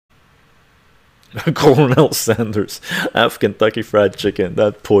Colonel Sanders, F Kentucky Fried Chicken,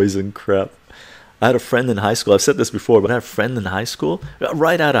 that poison crap. I had a friend in high school. I've said this before, but I had a friend in high school,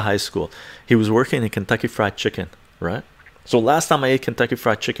 right out of high school. He was working in Kentucky Fried Chicken, right? So last time I ate Kentucky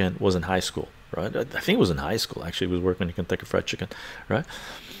Fried Chicken was in high school, right? I think it was in high school. Actually, he was working in Kentucky Fried Chicken, right?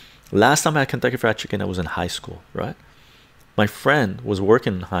 Last time I had Kentucky Fried Chicken, I was in high school, right? My friend was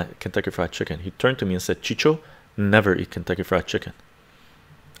working in Kentucky Fried Chicken. He turned to me and said, Chicho, never eat Kentucky Fried Chicken.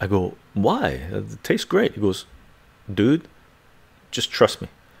 I go, why? It tastes great. He goes, dude, just trust me.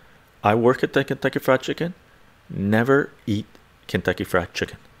 I work at the Kentucky Fried Chicken. Never eat Kentucky Fried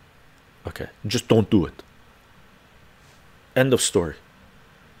Chicken. Okay, just don't do it. End of story.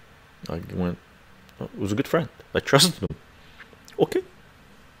 I went, it was a good friend. I trusted him. Okay,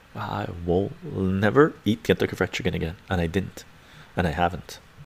 I will never eat Kentucky Fried Chicken again, and I didn't, and I haven't.